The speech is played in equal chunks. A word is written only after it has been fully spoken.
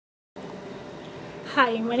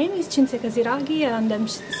Hi, my name is Cinzia Casiraghi and I'm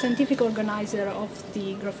scientific organizer of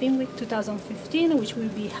the Graphene Week 2015, which will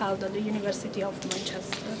be held at the University of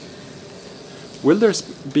Manchester. Will there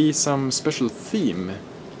be some special theme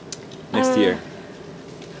next year?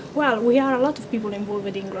 Well, we are a lot of people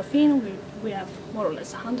involved in graphene. We have more or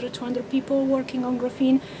less 100, 200 people working on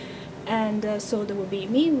graphene, and so there will be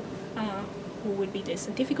me, who will be the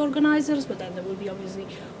scientific organizers, but then there will be obviously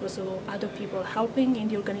also other people helping in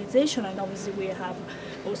the organization, and obviously we have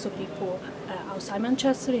also people outside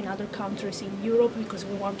Manchester in other countries in Europe, because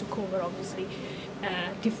we want to cover obviously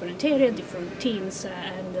different areas, different teams,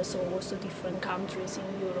 and so also different countries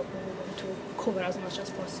in Europe. We want to cover as much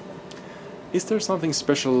as possible. Is there something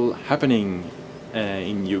special happening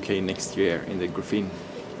in UK next year in the Graphene?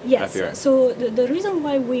 Yes, so the reason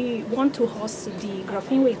why we want to host the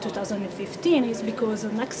Graphene Week 2015 is because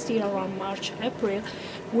next year around March, April,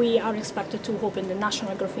 we are expected to open the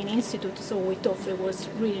National Graphene Institute, so we thought it was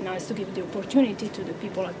really nice to give the opportunity to the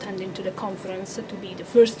people attending to the conference to be the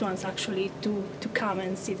first ones actually to come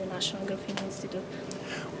and see the National Graphene Institute.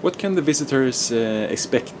 What can the visitors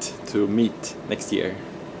expect to meet next year?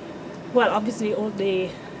 Well, obviously all the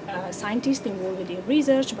scientists involved in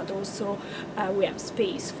research, but also we have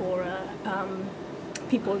space for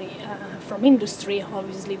people from industry,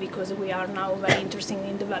 obviously, because we are now very interested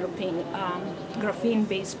in developing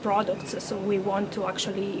graphene-based products, so we want to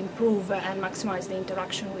actually improve and maximize the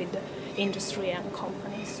interaction with industry and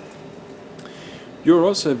companies. You're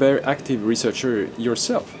also a very active researcher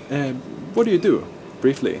yourself. What do you do,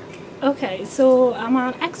 briefly? Okay, so I'm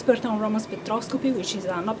an expert on Raman spectroscopy, which is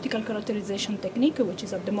an optical characterization technique, which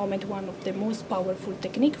is at the moment one of the most powerful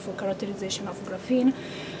techniques for characterization of graphene.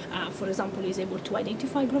 For example, it's able to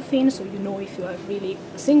identify graphene, so you know if you have really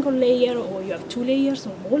a single layer or you have two layers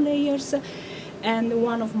or more layers. And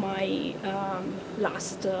one of my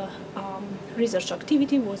last research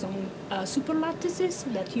activity was on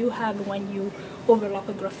superlattices that you have when you overlap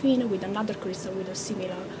a graphene with another crystal with a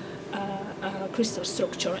similar crystal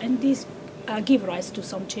structure, and these give rise to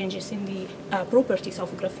some changes in the properties of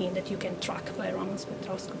graphene that you can track by Raman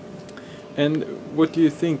spectroscopy. And what do you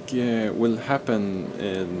think will happen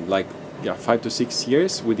in 5 to 6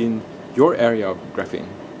 years within your area of graphene?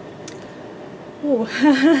 Oh,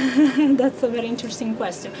 that's a very interesting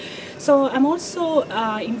question. So I'm also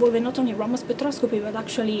involved not only in Raman spectroscopy, but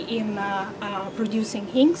actually in producing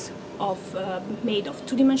inks made of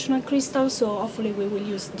two-dimensional crystals. So hopefully we will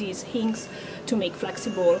use these inks to make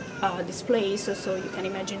flexible displays. So you can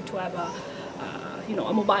imagine to have a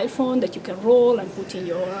mobile phone that you can roll and put in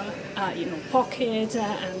your pocket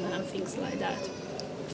and things like that.